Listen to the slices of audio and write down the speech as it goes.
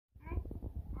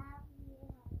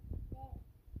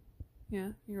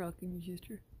Yeah, you're welcome, your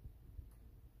sister.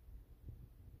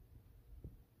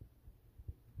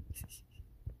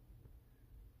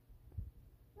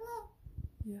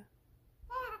 Yeah.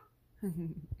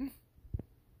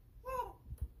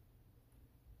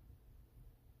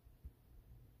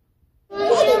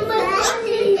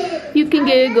 You can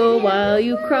giggle while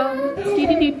you cry.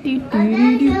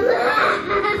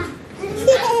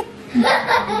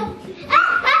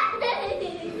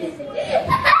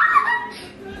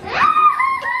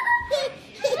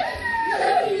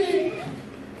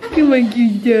 Come on,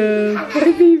 good job.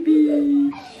 Hi,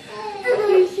 baby.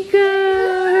 Here she comes.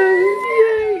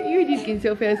 Yeah. You're just getting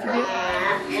so fast today.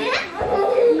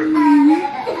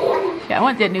 Yeah, I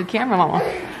want that new camera, Mama.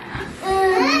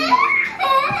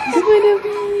 Come on,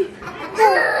 Aubrey.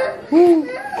 Whoa.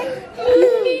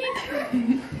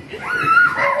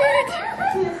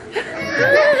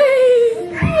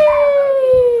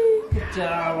 Good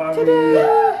job, Aubrey. Good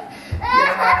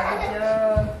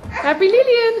job. Happy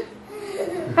Lillian.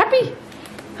 Happy.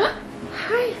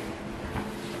 Hi.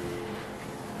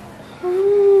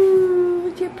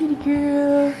 Oh, you're a pretty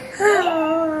girl.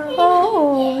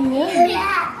 Oh,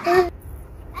 yeah.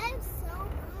 I'm so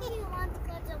hungry. I want to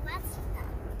go to the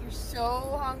restaurant. You're so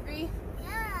hungry?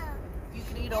 Yeah. You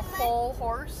could eat a whole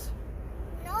horse?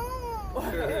 No. I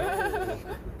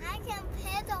can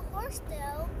pet a horse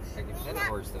though. I can pet a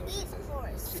horse though. Eat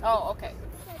horse. Oh, okay.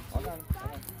 Hold on.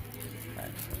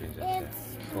 Alright, change that. It's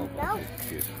Cool. no.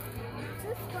 Cheers.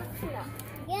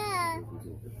 Yeah.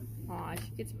 Aw,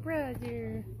 she gets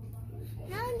brother.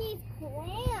 Now these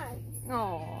plants.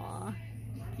 Aw.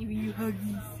 Give you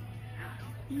huggies.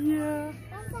 Yeah.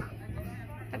 What's that?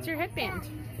 That's your headband.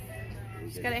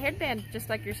 She's got a headband just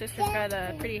like your sister's got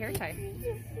a pretty hair tie.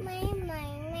 Say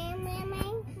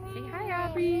hi,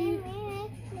 Aubrey.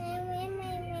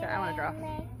 Sure, I want to draw.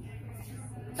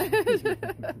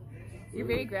 You're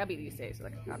very grabby these days.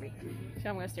 Look, Aubrey. So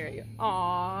I'm going to stare at you.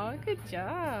 Aw, good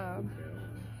job.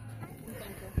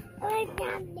 Oh,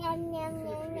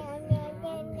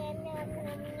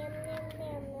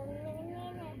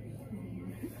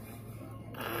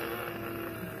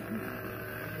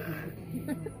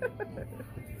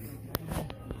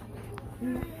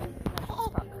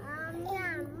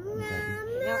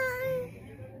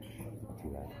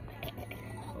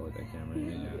 with that camera.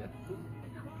 Yeah.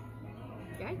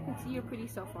 Yeah, I can see your pretty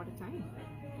self all the time.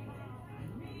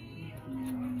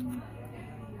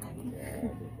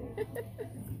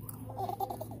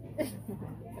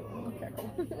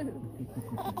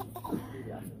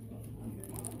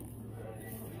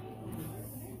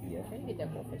 Yeah, trying to get that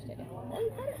goldfish today. Oh, you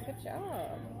got it. Good job.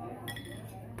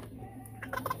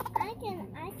 I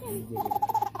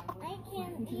can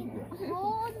eat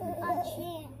hold a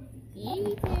chair.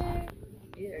 Eat it.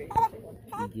 Here,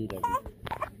 You did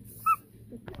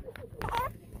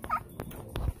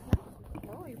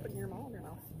oh, you're putting your mouth in your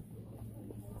mouth.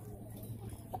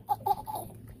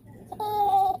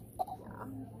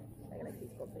 I gotta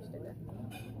keep goldfish today.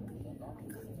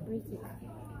 Let me see.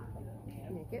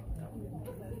 Make it.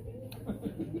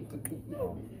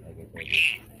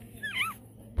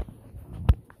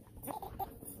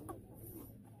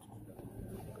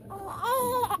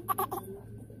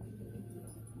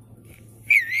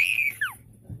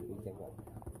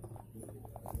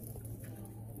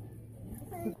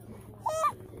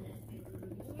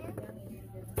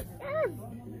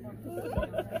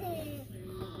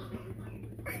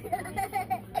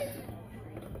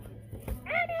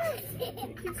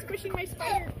 Keep squishing my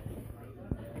spider.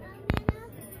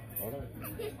 Hold on.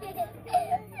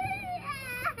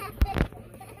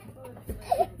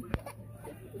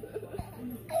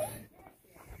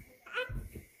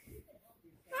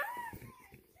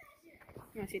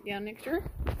 You want to sit down next to her?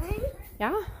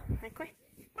 Yeah? Right, quick.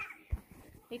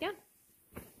 Lay down.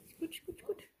 Scoot, scoot,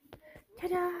 scoot.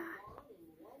 Ta-da!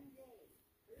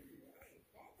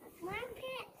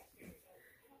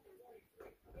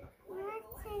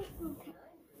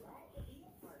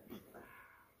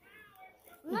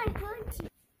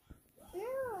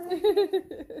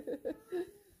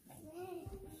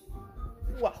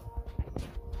 Wow.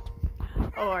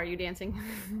 Oh, are you dancing?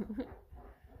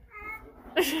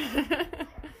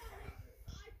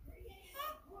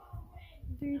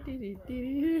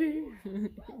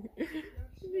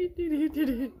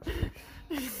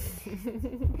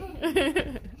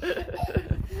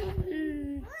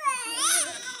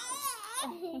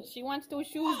 She wants those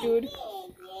shoes, dude.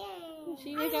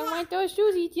 She doesn't want those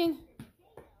shoes, Ethan.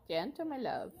 Gentle, my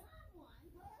love.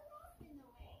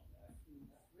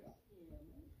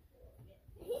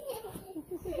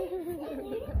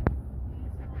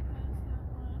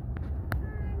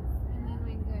 And then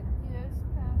we got just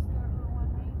past our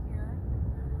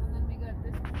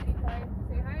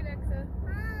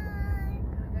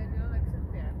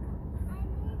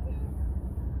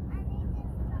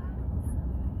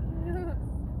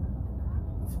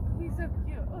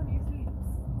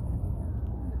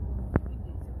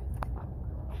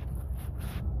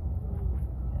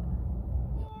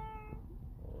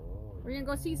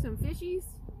gonna go see some fishies?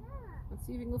 Let's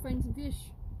see if we can go find some fish.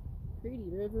 Pretty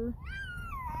river.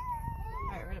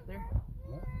 Alright, right up there.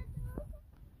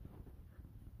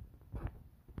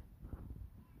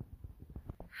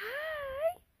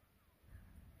 Hi!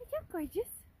 What's up, gorgeous?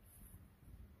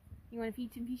 You wanna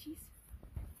feed some fishies?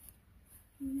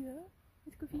 Yeah.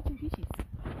 Let's go feed some fishies.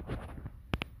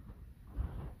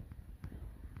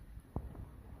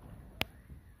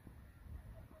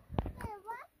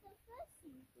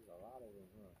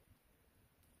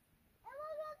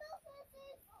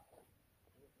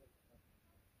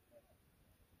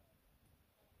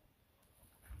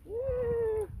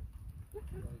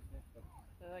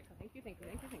 They're like, thank you.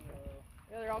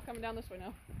 Yeah, they're all coming down this way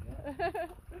now.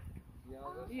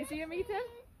 Do you see him, Ethan?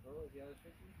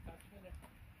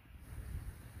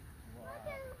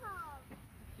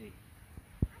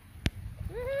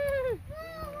 Woohoo!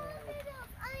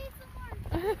 I need some more.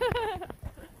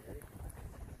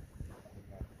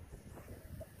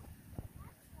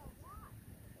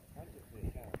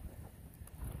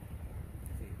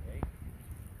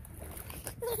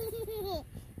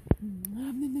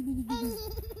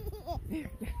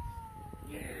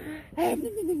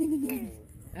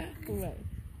 What?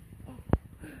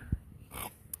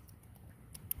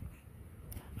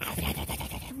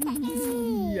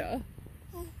 Yeah.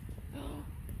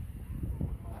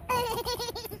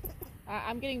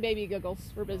 I'm getting baby giggles.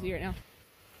 We're busy right now.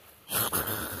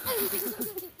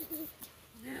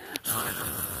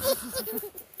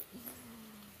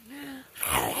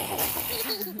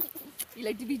 You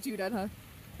like to be chewed on, huh?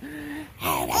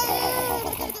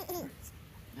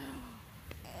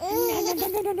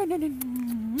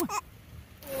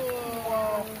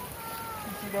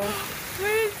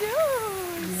 Where's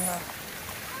yours? Yeah.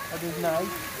 That is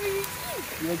nice.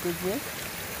 You like this one?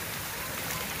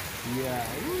 Yeah.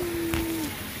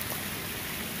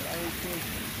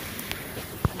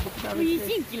 What do you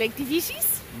think? You like the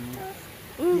fishies?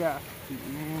 Yeah.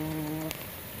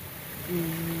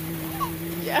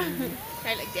 Yeah.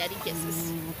 I like daddy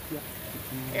kisses.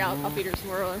 Here, I'll feed her some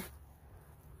more.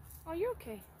 Oh, you're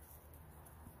okay.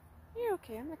 You're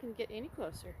okay. I'm not going to get any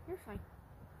closer. You're fine.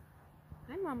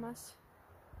 Hi, mamas.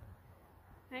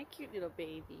 Hi, cute little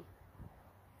baby.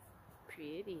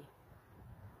 Pretty.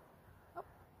 Oh,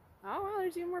 well,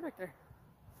 there's even more back there.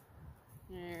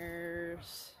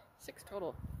 There's 6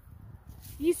 total.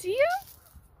 You see them?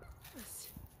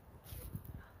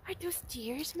 Are those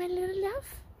deers, my little love?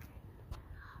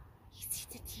 You see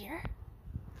the deer?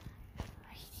 What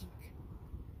do you think?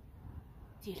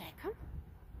 Do you like them?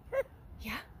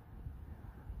 Yeah?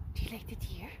 Do you like the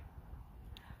deer?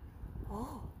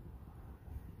 Oh.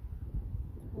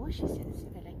 Oh, she said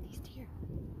I like these deer.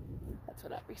 That's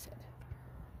what Aubrey said.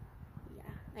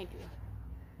 Yeah, I do.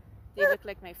 They look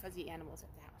like my fuzzy animals at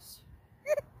the house.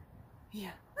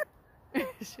 Yeah.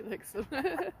 She looks so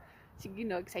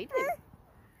she's excited.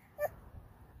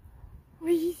 What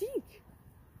do you think?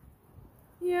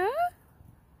 Yeah?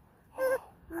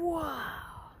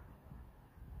 Wow.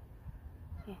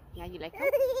 Yeah, you like them?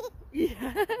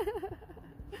 Yeah.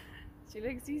 She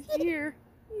likes these deer.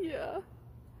 Yeah.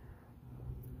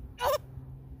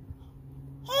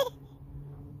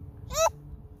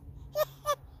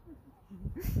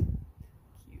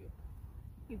 Cute.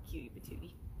 You cutie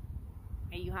patootie.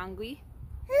 Are you hungry?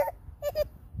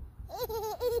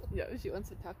 Yeah, she wants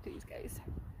to talk to these guys.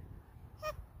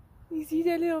 You see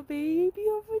that little baby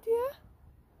over there?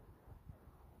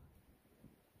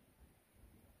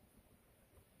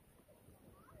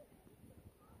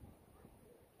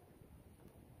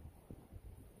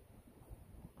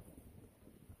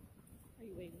 Are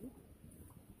you waiting?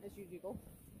 As you jiggle.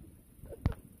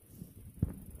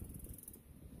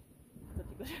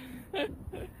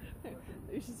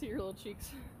 You should see your little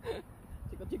cheeks.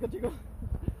 Jiggle, jiggle, jiggle.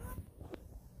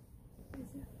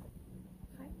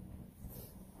 Hi.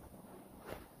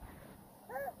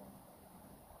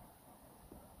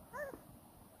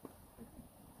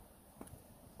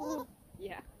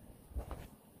 Yeah.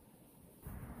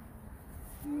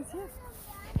 Who's here?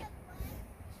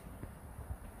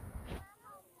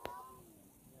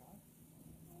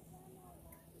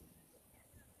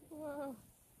 Whoa.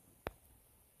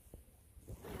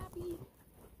 Happy.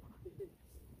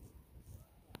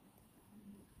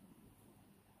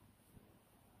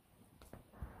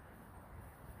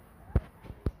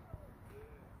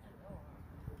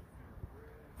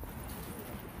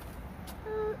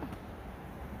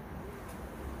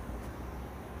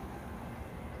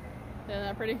 Isn't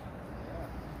that pretty?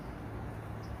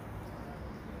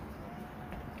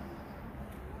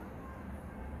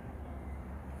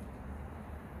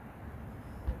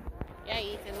 Yeah,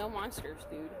 Ethan, no monsters,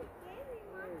 dude.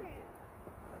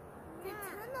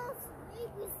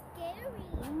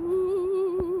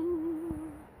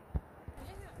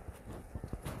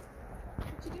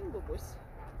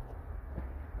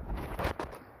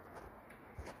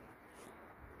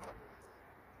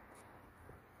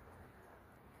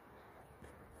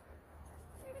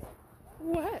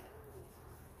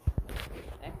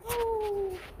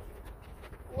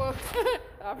 Oh,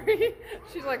 Aubrey.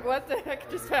 She's like, what the heck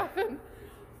just happened?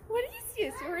 What is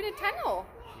this? We're in a tunnel.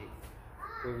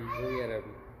 Where we at,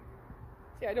 Aubrey?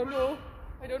 See, I don't know.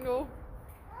 I don't know.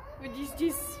 What is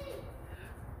this?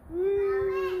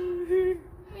 We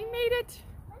made it.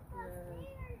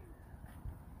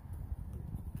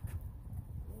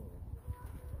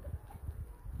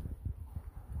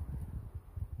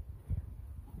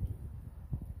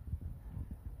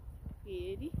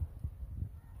 Pretty.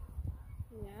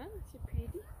 Yeah, it's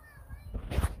pretty.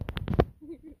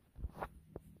 You're cute.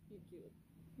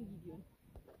 What are you doing?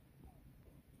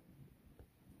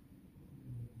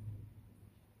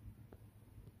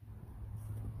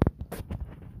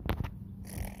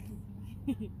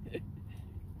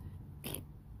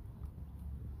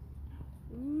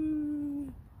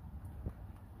 Ooh.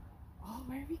 Oh,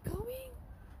 where are we going?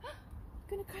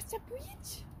 Gonna cross the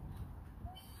bridge.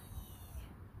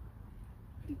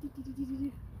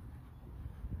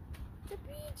 The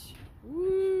beach.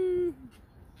 Woo!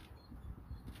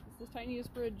 It's the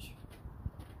tiniest bridge.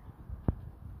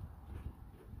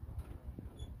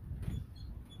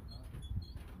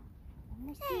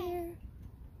 Almost there.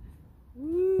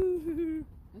 Woo!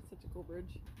 That's such a cool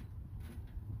bridge.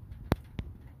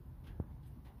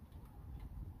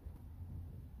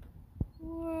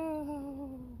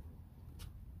 Whoa!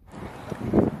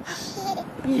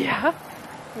 Yeah.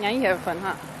 Now you have fun,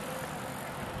 huh?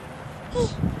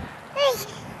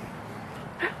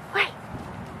 What?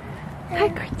 Hi,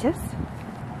 gorgeous.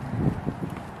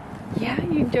 Yeah,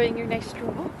 you enjoying your nice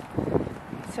stroll?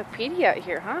 It's so pretty out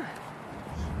here, huh?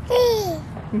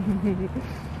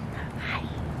 Hi.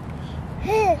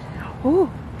 Oh,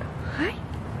 hi.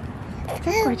 That's a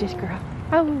gorgeous girl.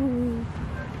 Oh.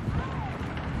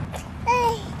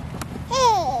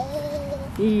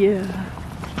 Yeah.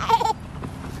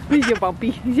 He's your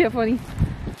bumpy. He's so funny.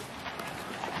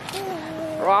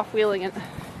 We're off wheeling it.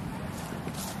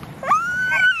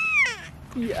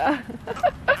 Yeah.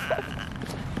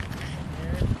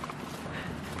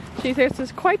 She says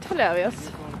it's quite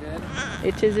hilarious.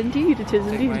 It is indeed. It is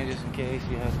Take indeed. mine just in case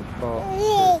you have to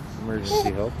call for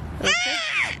emergency help. Okay.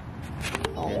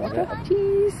 Oh,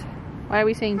 cheese. Why are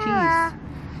we saying cheese?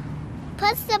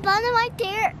 Press the button right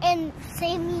there and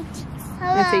say me cheese.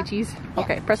 And say cheese.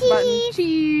 Okay, press the button.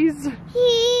 Cheese.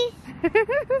 Cheese.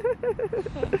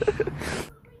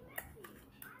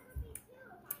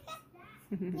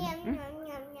 Yum, yum,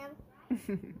 yum, yum.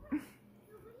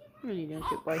 What are you doing,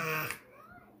 cute boy?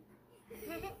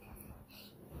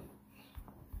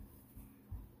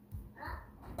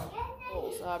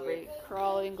 Goals, Aubrey.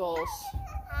 Crawling goals.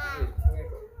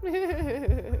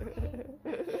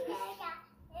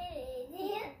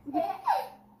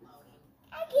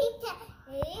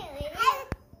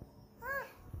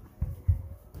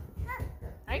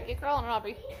 Alright, get crawling,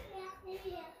 Aubrey.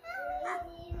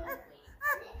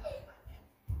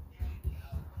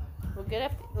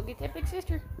 We'll get that big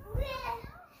sister.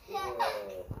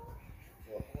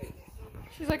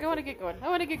 She's like, I want to get going. I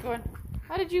want to get going.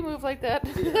 How did you move like that?